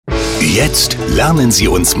Jetzt lernen Sie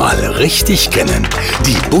uns mal richtig kennen.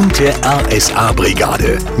 Die bunte RSA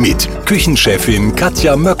Brigade mit Küchenchefin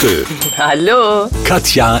Katja Möckel. Hallo.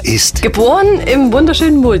 Katja ist Geboren im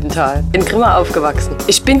wunderschönen Muldental, in Grimma aufgewachsen.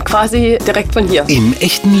 Ich bin quasi direkt von hier. im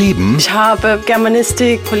echten Leben Ich habe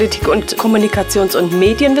Germanistik, Politik und Kommunikations- und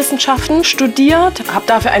Medienwissenschaften studiert, habe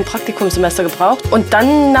dafür ein Praktikumssemester gebraucht und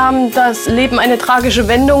dann nahm das Leben eine tragische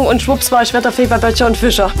Wendung und schwupps war ich Wetterfeger, Böttcher und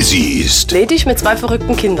Fischer. Sie ist Ledig mit 2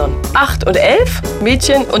 verrückten Kindern. 8 und 11,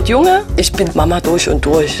 Mädchen und Junge. Ich bin Mama durch und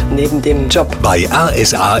durch, neben dem Job. bei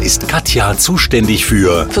RSA ist Katja zuständig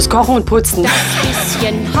Fürs Kochen und Putzen.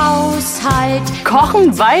 Bisschen Haushalt.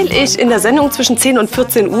 Kochen, weil ich in der Sendung zwischen 10 und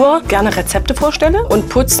 14 Uhr gerne Rezepte vorstelle. Und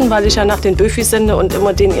putzen, weil ich ja nach den Böfis sende und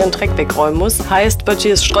immer denen ihren Dreck wegräumen muss. Heißt, Böttchi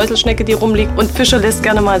ist Streuselschnecke, die rumliegt. Und Fischer lässt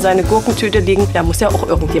gerne mal seine Gurkentüte liegen. Da muss ja auch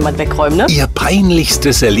irgendjemand wegräumen, ne? ihr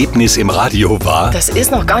peinlichstes Erlebnis im Radio war. Das ist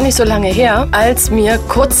noch gar nicht so lange her, als mir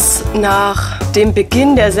kurz nach dem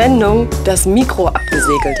Beginn der Sendung das Mikro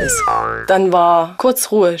abgesegelt ist. Dann war kurz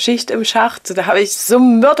Ruhe, Schicht im Schacht. Da habe ich so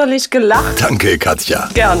mörderlich gelacht. Danke, Katja.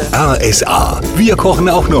 Gerne. RSA. Wir kochen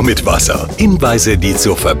auch nur mit Wasser. Hinweise, die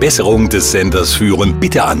zur Verbesserung des Senders führen,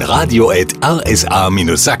 bitte an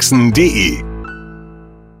radio@rsa-sachsen.de.